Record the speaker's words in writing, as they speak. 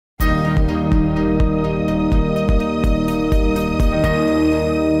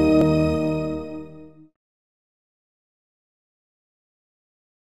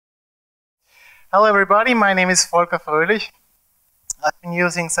Hello everybody, my name is Volker Fröhlich. I've been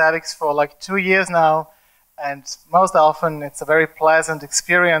using Zabbix for like 2 years now, and most often it's a very pleasant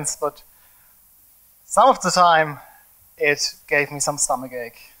experience, but some of the time it gave me some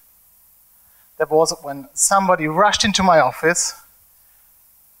stomachache. That was when somebody rushed into my office,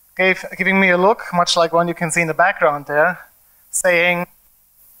 giving me a look, much like one you can see in the background there, saying,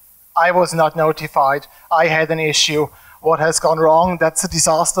 I was not notified, I had an issue, what has gone wrong, that's a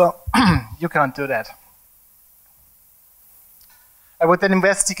disaster, you can't do that. I would then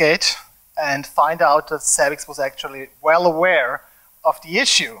investigate and find out that Zabbix was actually well aware of the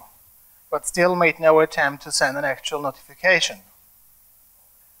issue, but still made no attempt to send an actual notification.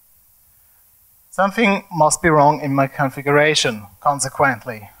 Something must be wrong in my configuration,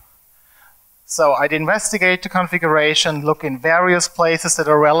 consequently. So I'd investigate the configuration, look in various places that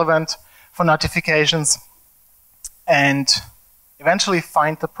are relevant for notifications, and eventually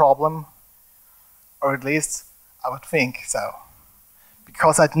find the problem, or at least I would think so.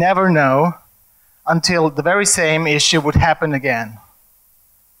 Because I'd never know until the very same issue would happen again.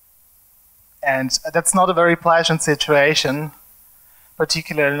 And that's not a very pleasant situation,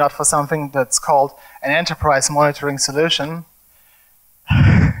 particularly not for something that's called an enterprise monitoring solution.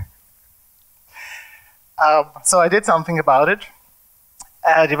 So I did something about it.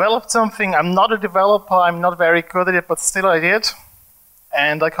 I developed something. I'm not a developer, I'm not very good at it, but still I did.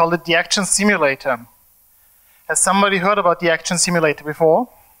 And I called it the Action Simulator. Has somebody heard about the Action Simulator before?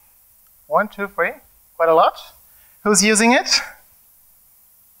 1, 2, 3, quite a lot. Who's using it?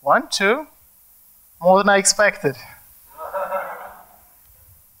 1, 2, more than I expected.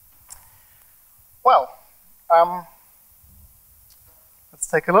 Well, let's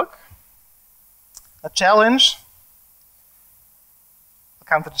take a look. A challenge. I'll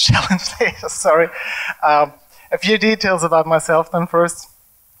come to the challenge later, sorry. A few details about myself then first.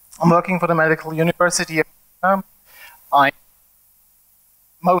 I'm working for the Medical University of Vienna. I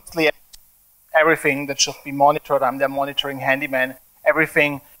mostly everything that should be monitored. I'm their monitoring handyman.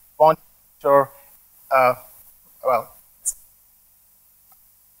 Everything monitor, well,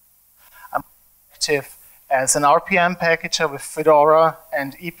 I'm active as an RPM packager with Fedora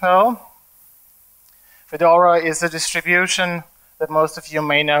and EPEL. Fedora is a distribution that most of you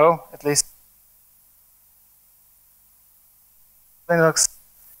may know, at least Linux,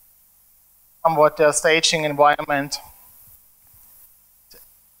 somewhat their staging environment.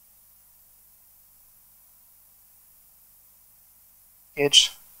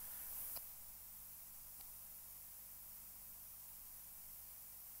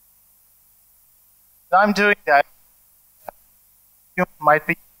 I'm doing that. You might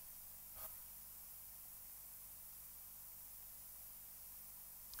be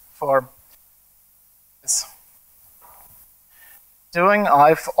for this.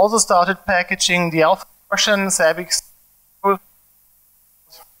 I've also started packaging the alpha version, Zabbix,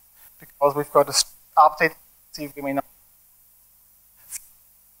 because we've got to update, see if we may not.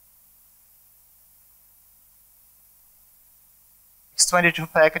 It's 22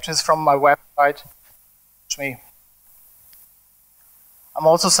 packages from my website. I'm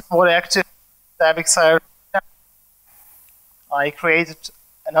also somewhat active in Zabbix. I created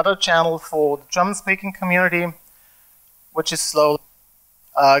another channel for the German-speaking community, which is slowly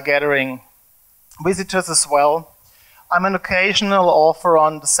gathering visitors as well. I'm an occasional author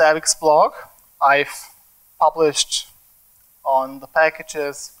on the Zabbix blog. I've published on the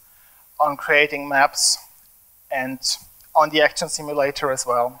packages, on creating maps, and on the Action Simulator as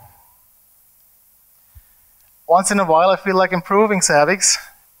well. Once in a while I feel like improving Zabbix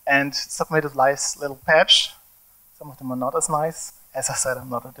and submit a nice little patch. Some of them are not as nice. As I said, I'm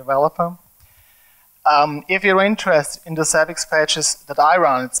not a developer. If you're interested in the Zabbix patches that I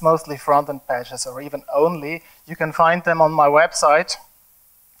run, it's mostly front-end patches or even only, you can find them on my website.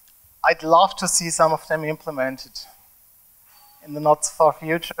 I'd love to see some of them implemented in the not-so-far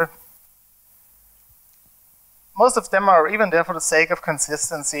future. Most of them are even there for the sake of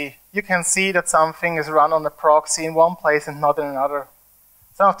consistency. You can see that something is run on a proxy in one place and not in another.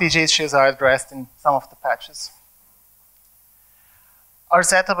 Some of these issues are addressed in some of the patches. Our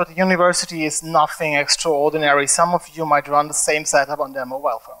setup at the university is nothing extraordinary. Some of you might run the same setup on their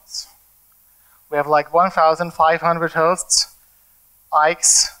mobile phones. We have like 1,500 hosts,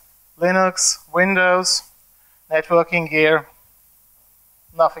 IKEs, Linux, Windows, networking gear,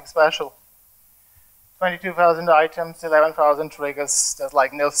 nothing special. 22,000 items, 11,000 triggers, there's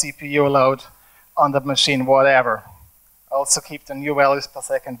like no CPU load on the machine, whatever. Also keep the new values per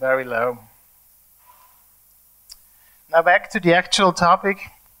second very low. Now back to the actual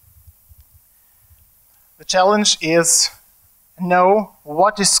topic. The challenge is know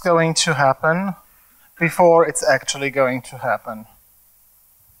what is going to happen before it's actually going to happen.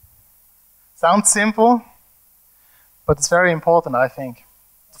 Sounds simple, but it's very important, I think.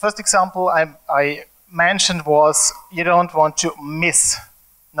 The first example I mentioned was you don't want to miss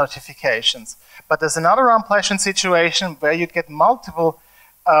notifications. But there's another unpleasant situation where you get multiple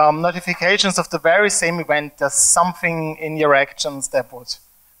notifications of the very same event. There's something in your actions that would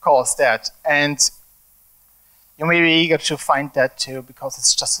cause that. And you may be eager to find that too, because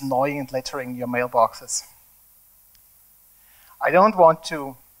it's just annoying and littering your mailboxes. I don't want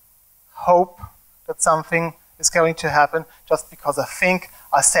to hope that something is going to happen just because I think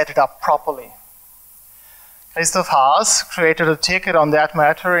I set it up properly. Christoph Haas created a ticket on that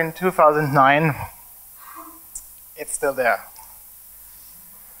matter in 2009. It's still there.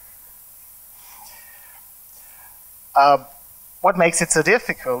 What makes it so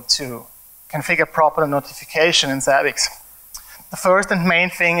difficult to configure proper notification in Zabbix? The first and main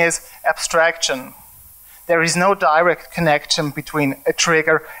thing is abstraction. There is no direct connection between a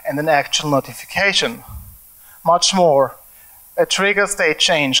trigger and an actual notification. Much more, a trigger state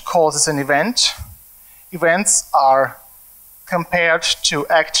change causes an event. Events are compared to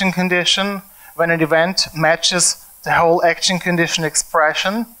action condition. When an event matches the whole action condition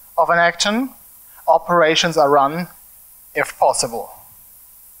expression of an action, operations are run if possible.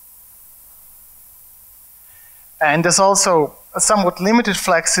 And there's also a somewhat limited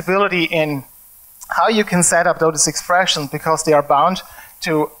flexibility in how you can set up those expressions, because they are bound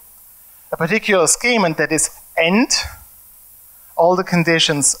to a particular scheme, and that is AND. All the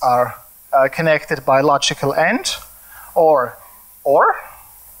conditions are connected by logical AND, or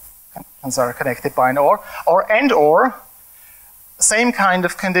conditions are connected by an or AND or. Same kind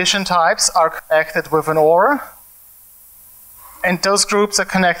of condition types are connected with an or, and those groups are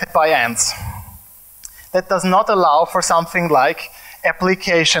connected by ANDs. That does not allow for something like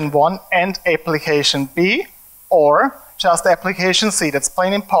application 1 and application B, or just application C. That's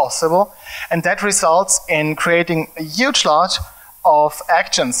plain impossible, and that results in creating a huge lot of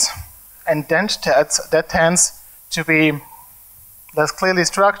actions, and then that tends to be less clearly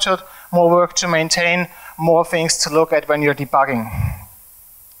structured, more work to maintain, more things to look at when you're debugging.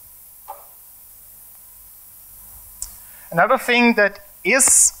 Another thing that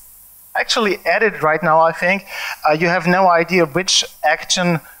is actually added right now, I think, you have no idea which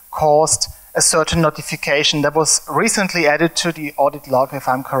action caused a certain notification. That was recently added to the audit log, if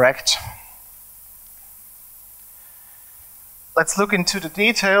I'm correct. Let's look into the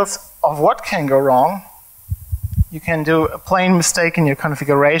details of what can go wrong. You can do a plain mistake in your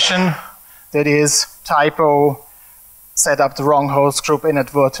configuration. That is, typo, set up the wrong host group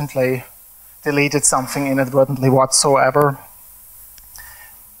inadvertently, deleted something inadvertently whatsoever.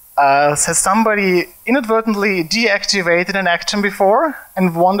 Has somebody inadvertently deactivated an action before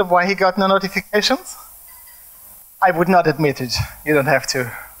and wondered why he got no notifications? I would not admit it. You don't have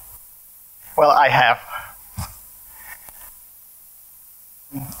to. Well, I have.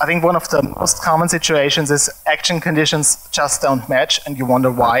 I think one of the most common situations is action conditions just don't match, and you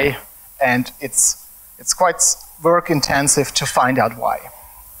wonder why, and it's quite work intensive to find out why.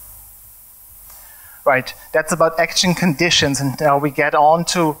 Right, that's about action conditions, and now we get on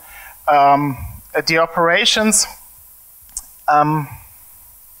to the operations.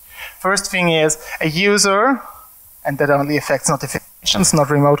 First thing is a user, and that only affects notifications, not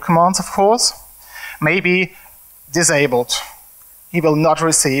remote commands, of course, may be disabled. He will not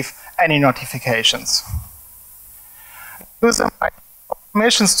receive any notifications. User might have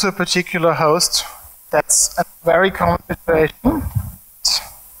permissions to a particular host. That's a very common situation.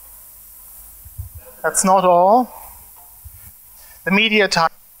 That's not all. The media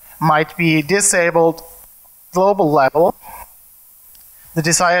type might be disabled global level. The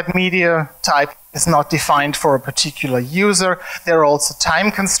desired media type is not defined for a particular user. There are also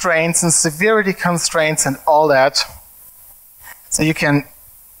time constraints and severity constraints and all that. So you can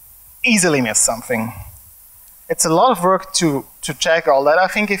easily miss something. It's a lot of work to check all that. I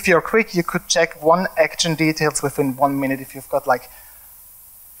think if you're quick, you could check one action details within 1 minute. If you've got like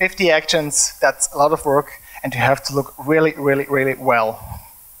 50 actions, that's a lot of work, and you have to look really, really, really well.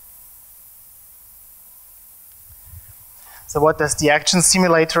 So what does the action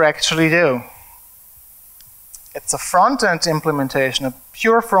simulator actually do? It's a front-end implementation, a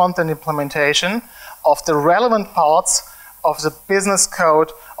pure front-end implementation of the relevant parts of the business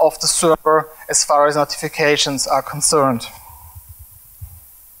code of the server as far as notifications are concerned.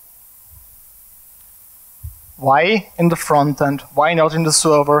 Why in the front end? Why not in the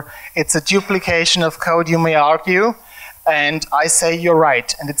server? It's a duplication of code, you may argue, and I say you're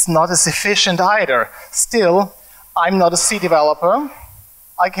right, and it's not as efficient either. Still, I'm not a C developer.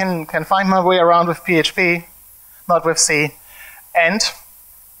 I can find my way around with PHP, not with C. And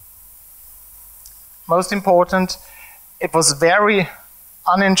most important, it was very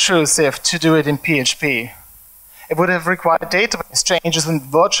unintrusive to do it in PHP. It would have required database changes and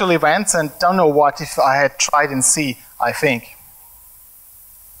virtual events and don't know what if I had tried in C, I think.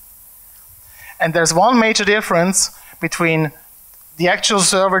 And there's one major difference between the actual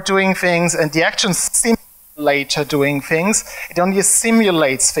server doing things and the actual simulator doing things. It only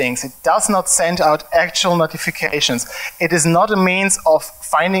simulates things. It does not send out actual notifications. It is not a means of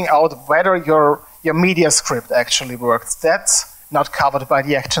finding out whether your media script actually works. That's not covered by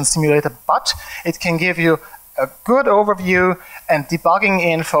the action simulator, but it can give you a good overview and debugging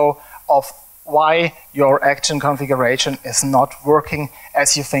info of why your action configuration is not working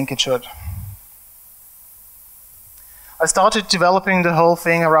as you think it should. I started developing the whole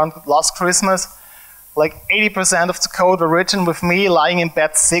thing around last Christmas. Like 80% of the code were written with me lying in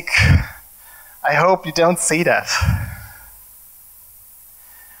bed sick. I hope you don't see that.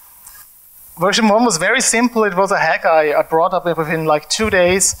 Version 1 was very simple. It was a hack I brought up within like 2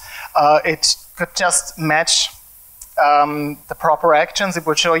 days. It could just match the proper actions. It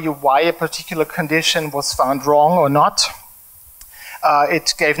would show you why a particular condition was found wrong or not.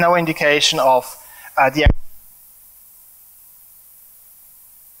 It gave no indication of the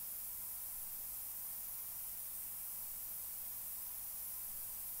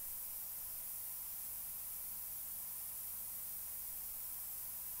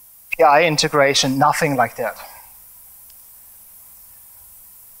API integration, nothing like that.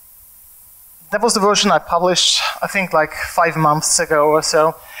 That was the version I published, I think, like 5 months ago or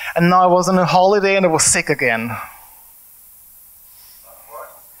so. And now I was on a holiday and I was sick again.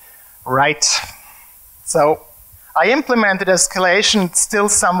 Right. So I implemented escalation. It's still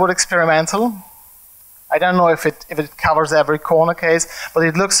somewhat experimental. I don't know if it covers every corner case, but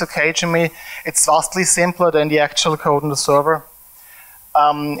it looks okay to me. It's vastly simpler than the actual code on the server.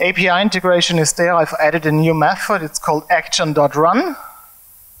 API integration is there. I've added a new method. It's called action.run.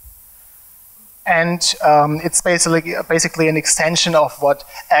 And it's basically an extension of what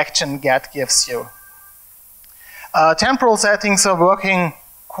action get gives you. Temporal settings are working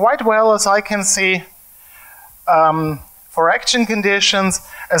quite well, as I can see, for action conditions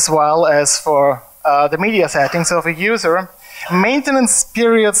as well as for the media settings of a user. Maintenance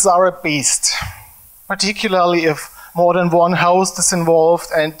periods are a beast, particularly if more than one host is involved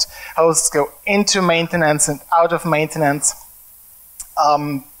and hosts go into maintenance and out of maintenance.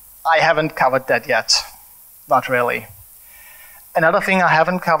 I haven't covered that yet, not really. Another thing I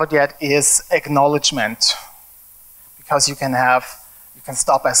haven't covered yet is acknowledgement, because you can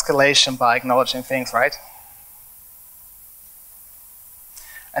stop escalation by acknowledging things, right?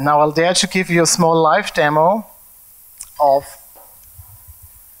 And now I'll dare to give you a small live demo of,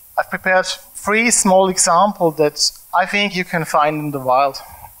 I've prepared 3 small examples that I think you can find in the wild.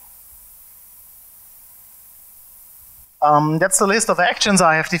 That's the list of actions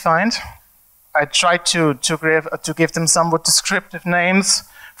I have defined. I tried to give them somewhat descriptive names.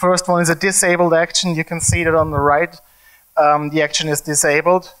 First one is a disabled action. You can see that on the right. The action is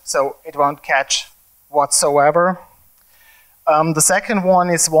disabled, so it won't catch whatsoever. The second one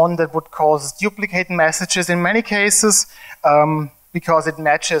is one that would cause duplicate messages in many cases because it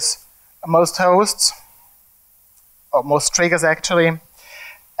matches most hosts, or most triggers actually.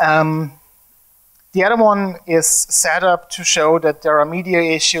 The other one is set up to show that there are media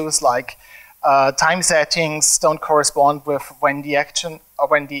issues like time settings don't correspond with when the action or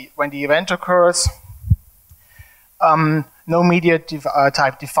when the event occurs. No media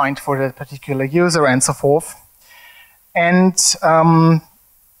type defined for that particular user, and so forth. And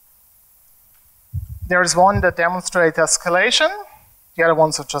there is one that demonstrates escalation. The other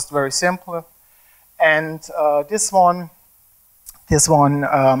ones are just very simple. And this one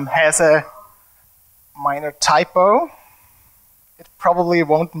has a minor typo. It probably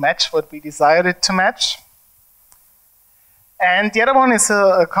won't match what we desired it to match. And the other one is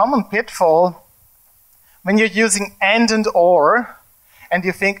a common pitfall when you're using and or, and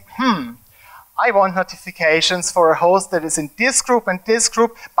you think, I want notifications for a host that is in this group and this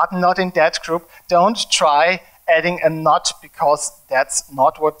group, but not in that group. Don't try adding a not, because that's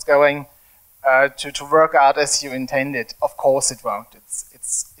not what's going to work out as you intended. Of course it won't.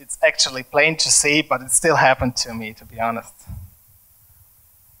 It's actually plain to see, but it still happened to me, to be honest.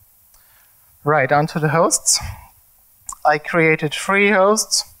 Right, on to the hosts. I created 3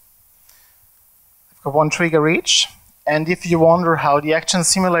 hosts. I've got 1 trigger each. And if you wonder how the action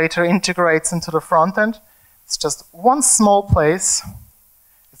simulator integrates into the front end, it's just one small place.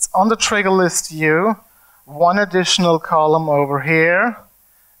 It's on the trigger list view. one additional column over here,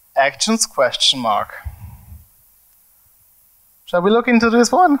 actions question mark. Shall we look into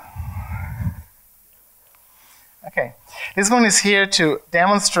this one? Okay, this one is here to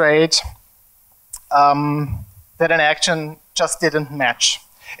demonstrate that an action just didn't match.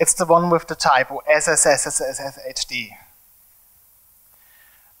 It's the one with the typo, SSSSSHD.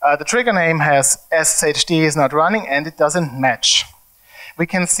 The trigger name has SSHD is not running and it doesn't match. We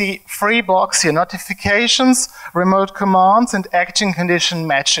can see 3 blocks here, notifications, remote commands, and action condition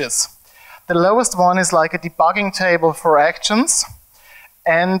matches. The lowest one is like a debugging table for actions.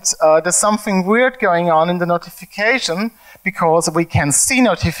 And there's something weird going on in the notification because we can see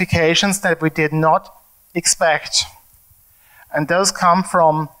notifications that we did not expect. And those come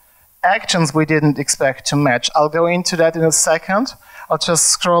from actions we didn't expect to match. I'll go into that in a second. I'll just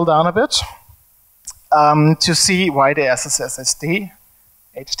scroll down a bit to see why the SSSHD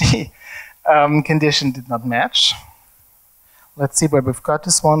condition did not match. Let's see where we've got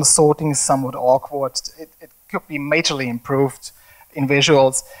this one. The sorting is somewhat awkward. It could be majorly improved in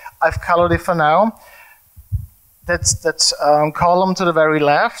visuals. I've colored it for now. That column to the very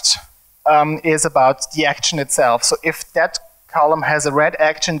left is about the action itself. So if that column has a red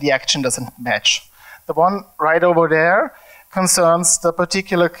action, the action doesn't match. The one right over there concerns the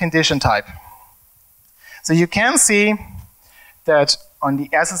particular condition type. So you can see that on the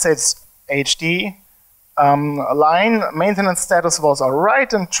SSHD line, maintenance status was all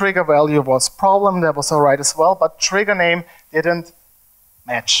right and trigger value was problem, that was all right as well, but trigger name didn't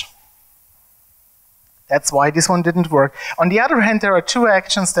match. That's why this one didn't work. On the other hand, there are 2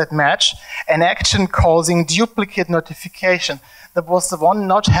 actions that match. An action causing duplicate notification. That was the one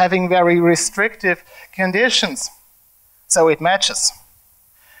not having very restrictive conditions. So it matches.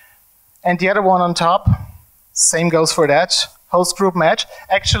 And the other one on top, same goes for that. Host group match.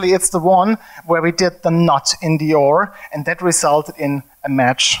 Actually, it's the one where we did the not in the OR, and that resulted in a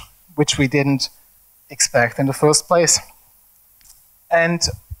match, which we didn't expect in the first place. And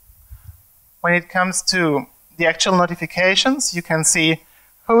when it comes to the actual notifications, you can see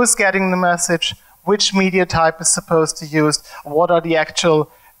who is getting the message, which media type is supposed to use, what are the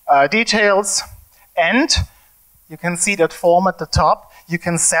actual details, and you can see that form at the top. You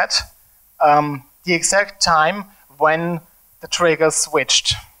can set the exact time when the trigger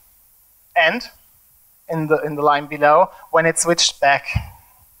switched, and in the line below, when it switched back.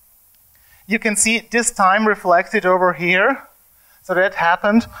 You can see this time reflected over here. So that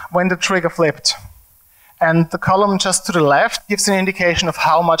happened when the trigger flipped. And the column just to the left gives an indication of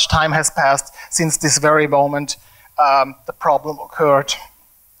how much time has passed since this very moment the problem occurred.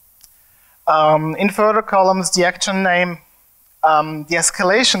 In further columns, the action name, the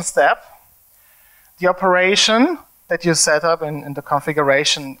escalation step, the operation that you set up in the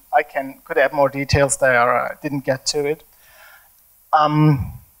configuration. I could add more details there, I didn't get to it.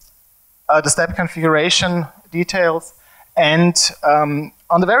 The step configuration details. And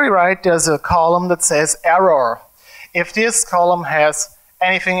on the very right, there's a column that says error. If this column has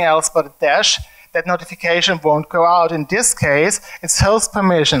anything else but a dash, that notification won't go out. In this case, it's host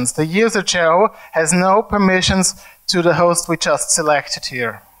permissions. The user Joe has no permissions to the host we just selected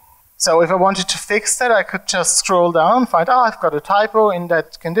here. So if I wanted to fix that, I could just scroll down, find, oh, I've got a typo in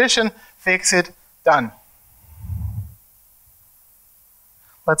that condition, fix it, done.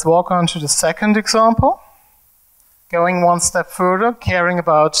 Let's walk on to the second example. Going one step further, caring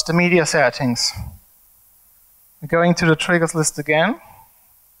about the media settings. We're going to the triggers list again.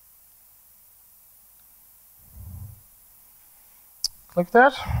 Click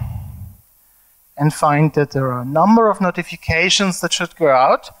that. And find that there are a number of notifications that should go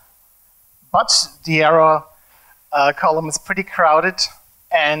out. But the error column is pretty crowded,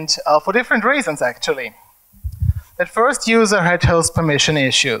 and for different reasons, actually. That first user had host permission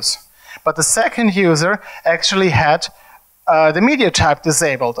issues. But the second user actually had the media type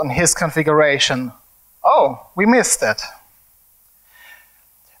disabled on his configuration. Oh, we missed that.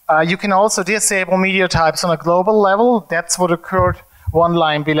 You can also disable media types on a global level. That's what occurred one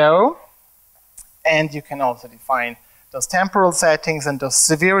line below. And you can also define those temporal settings and those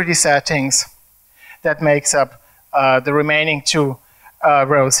severity settings that makes up the remaining 2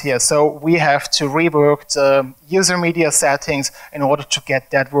 rows here. So we have to rework the user media settings in order to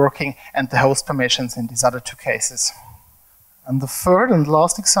get that working, and the host permissions in these other 2 cases. And the third and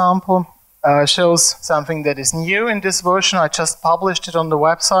last example shows something that is new in this version. I just published it on the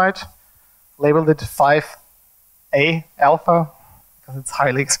website, labeled it 5A alpha, because it's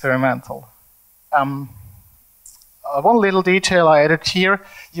highly experimental. One little detail I added here,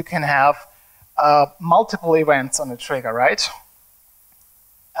 you can have multiple events on a trigger, right?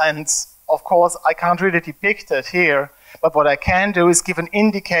 And of course, I can't really depict it here, but what I can do is give an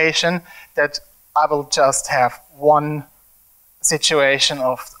indication that I will just have one situation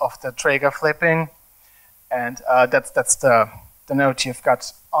of the trigger flipping, and that's the note you've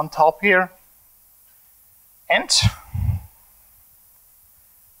got on top here. And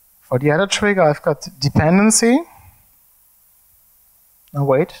for the other trigger, I've got dependency. No,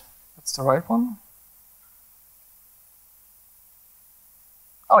 wait, that's the right one.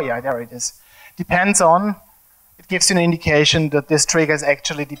 Oh yeah, there it is. Depends on, it gives you an indication that this trigger is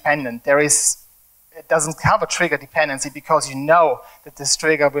actually dependent. It doesn't have a trigger dependency because you know that this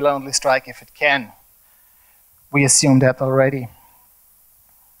trigger will only strike if it can. We assume that already.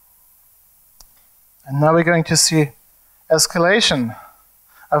 And now we're going to see escalation.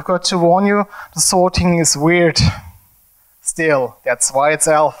 I've got to warn you, the sorting is weird. Still, that's why it's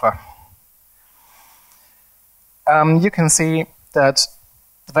alpha. You can see that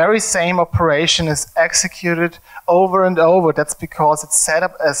the very same operation is executed over and over. That's because it's set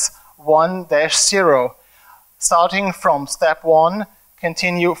up as 1-0. Starting from step 1,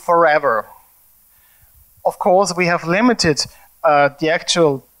 continue forever. Of course, we have limited the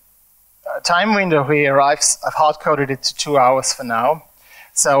actual time window here. I've hard-coded it to 2 hours for now.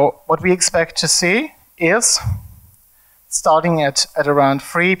 So what we expect to see is starting at around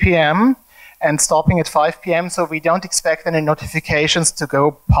 3 p.m. and stopping at 5 p.m. So we don't expect any notifications to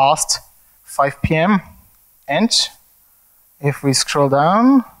go past 5 p.m. And if we scroll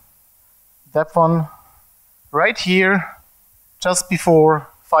down, that one right here, just before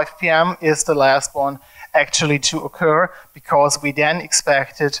 5 p.m. is the last one actually to occur, because we then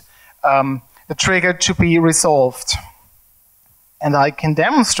expected the trigger to be resolved. And I can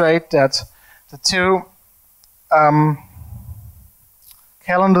demonstrate that the two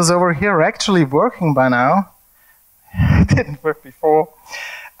calendars over here are actually working by now. It didn't work before.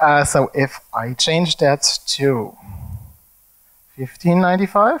 So if I change that to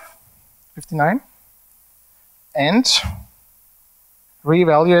 1595, 59, and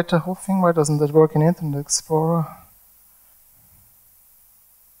reevaluate the whole thing, why doesn't that work in Internet Explorer?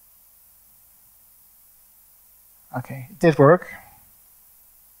 Okay, it did work.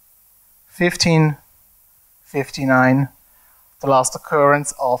 1559, the last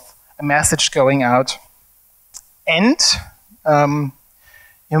occurrence of a message going out. And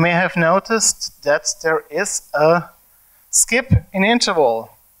you may have noticed that there is a skip in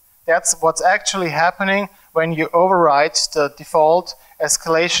interval. That's what's actually happening when you overwrite the default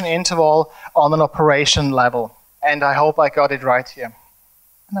escalation interval on an operation level. And I hope I got it right here.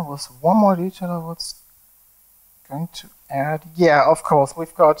 And there was one more detail I was going to add. Yeah, of course,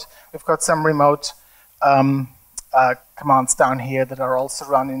 we've got some remote commands down here that are also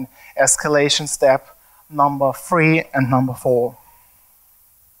running escalation step number 3 and number 4.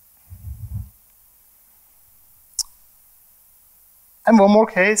 And one more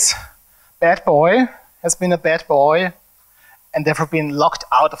case. Bad boy has been a bad boy and therefore been locked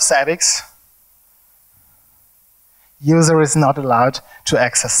out of Zabbix. User is not allowed to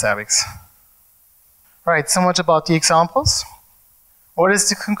access Zabbix. Right, so much about the examples. What is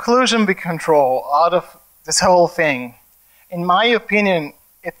the conclusion we can draw out of this whole thing? In my opinion,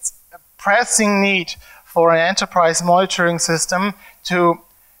 it's a pressing need for an enterprise monitoring system to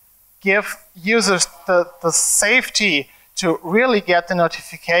give users the safety to really get the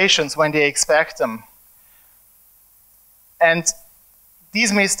notifications when they expect them. And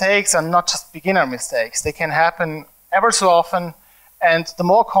these mistakes are not just beginner mistakes. They can happen ever so often, and the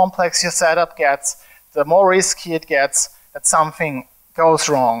more complex your setup gets, the more risky it gets that something goes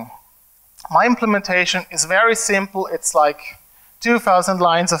wrong. My implementation is very simple. It's like 2,000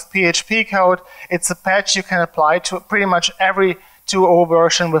 lines of PHP code. It's a patch you can apply to pretty much every 2.0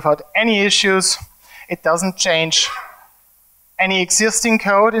 version without any issues. It doesn't change any existing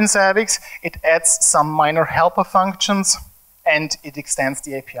code in Zabbix. It adds some minor helper functions, and it extends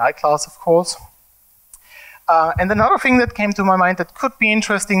the API class, of course. And another thing that came to my mind that could be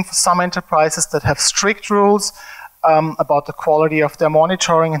interesting for some enterprises that have strict rules about the quality of their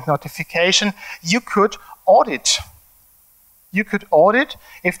monitoring and notification, you could audit. You could audit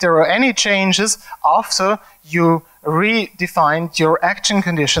if there are any changes after you redefined your action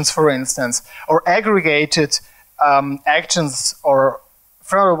conditions, for instance, or aggregated actions or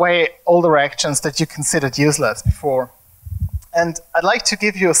throw away older actions that you considered useless before. And I'd like to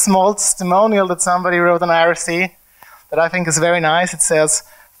give you a small testimonial that somebody wrote on IRC that I think is very nice. It says,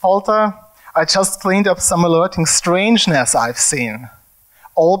 Volker, I just cleaned up some alerting strangeness I've seen.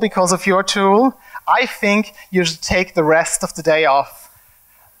 All because of your tool. I think you should take the rest of the day off.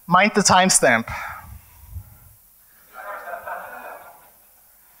 Mind the timestamp.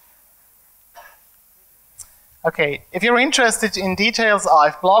 Okay, if you're interested in details,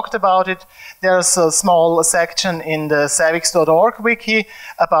 I've blogged about it. There's a small section in the Zabbix.org wiki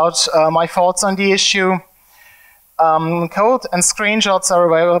about my thoughts on the issue. Code and screenshots are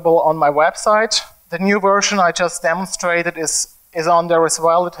available on my website. The new version I just demonstrated is on there as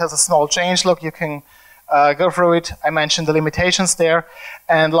well. It has a small changelog. You can go through it. I mentioned the limitations there.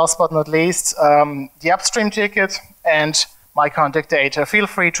 And last but not least, the upstream ticket and my contact data. Feel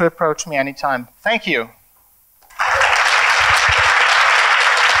free to approach me anytime. Thank you.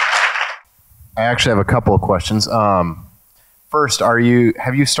 I actually have a couple of questions. First,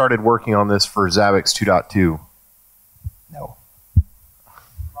 have you started working on this for Zabbix 2.2?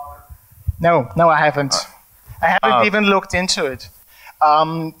 No, I haven't. I haven't even looked into it.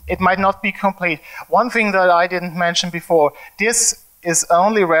 It might not be complete. One thing that I didn't mention before, this is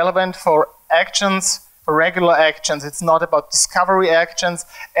only relevant for actions, for regular actions. It's not about discovery actions,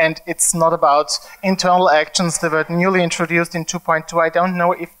 and it's not about internal actions that were newly introduced in 2.2. I don't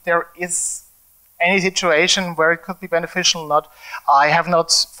know if there is any situation where it could be beneficial or not. I have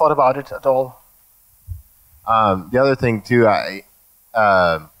not thought about it at all. The other thing, too,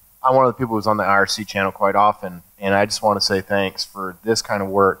 I'm one of the people who's on the IRC channel quite often, and I just want to say thanks for this kind of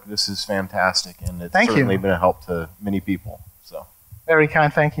work. This is fantastic, and it's certainly been a help to many people. So, very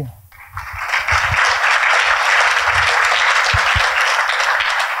kind, thank you.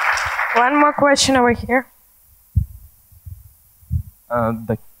 One more question over here.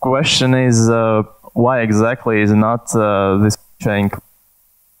 The question is, why exactly is not this featuring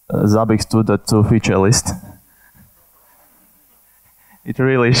Zabbix 2.2 feature list? It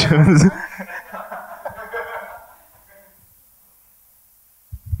really should.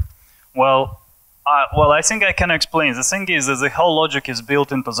 Well, I think I can explain. The thing is that the whole logic is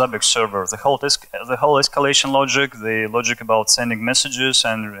built into Zabbix server. The whole escalation logic, the logic about sending messages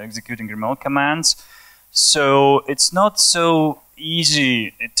and executing remote commands. So it's not so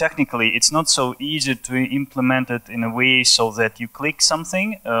easy, technically, it's not so easy to implement it in a way so that you click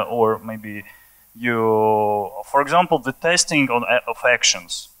something or maybe for example, the testing of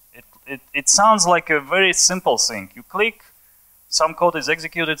actions. It sounds like a very simple thing. You click, some code is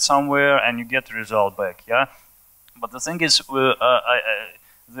executed somewhere, and you get the result back. Yeah, but the thing is,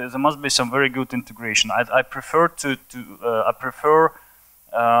 there must be some very good integration. I prefer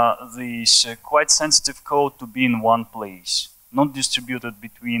this quite sensitive code to be in one place, not distributed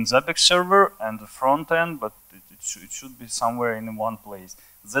between Zabbix server and the front end, but it should be somewhere in one place.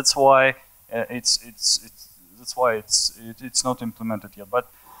 That's why. That's why it's not implemented yet. But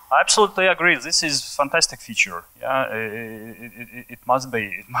I absolutely agree. This is a fantastic feature. Yeah, it must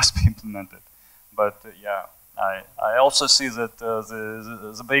be implemented. But yeah, I also see that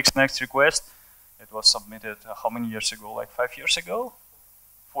the BX Next request, it was submitted how many years ago? Like 5 years ago,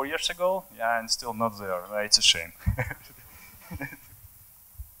 4 years ago. Yeah, and still not there. It's a shame.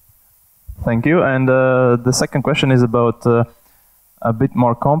 Thank you. And the second question is about a bit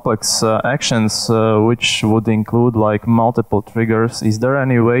more complex actions, which would include like multiple triggers. Is there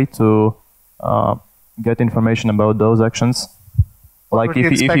any way to get information about those actions? Like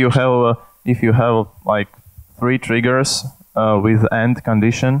if you have like 3 triggers with end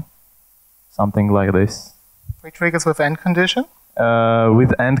condition, something like this. 3 triggers with end condition?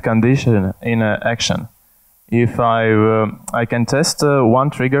 With end condition in an action. If I can test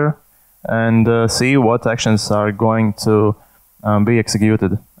one trigger and see what actions are going to be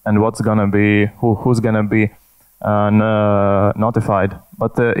executed and who's gonna be notified.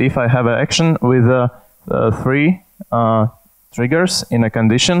 But if I have an action with 3 triggers in a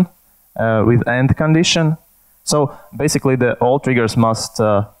condition with end condition, so basically all triggers must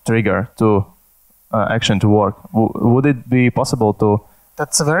trigger to action to work. Would it be possible to?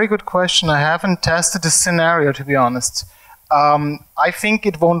 That's a very good question. I haven't tested this scenario, to be honest. I think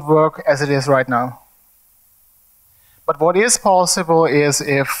it won't work as it is right now. But what is possible is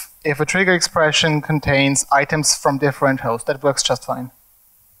if a trigger expression contains items from different hosts, that works just fine.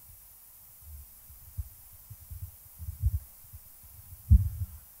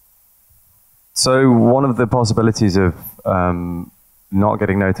 So one of the possibilities of not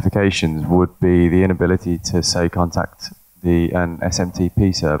getting notifications would be the inability to, say, contact an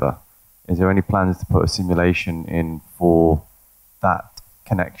SMTP server. Is there any plans to put a simulation in for that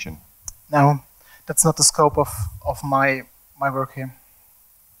connection? No. That's not the scope of my work here,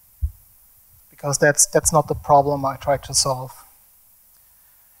 because that's not the problem I tried to solve.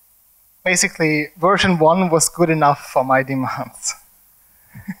 Basically, version 1 was good enough for my demands.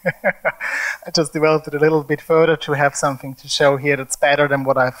 I just developed it a little bit further to have something to show here that's better than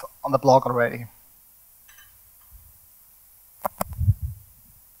what I've on the blog already.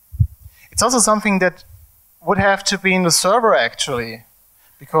 It's also something that would have to be in the server actually,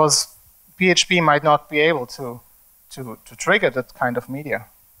 because PHP might not be able to trigger that kind of media.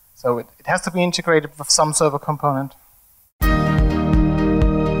 So it has to be integrated with some server component.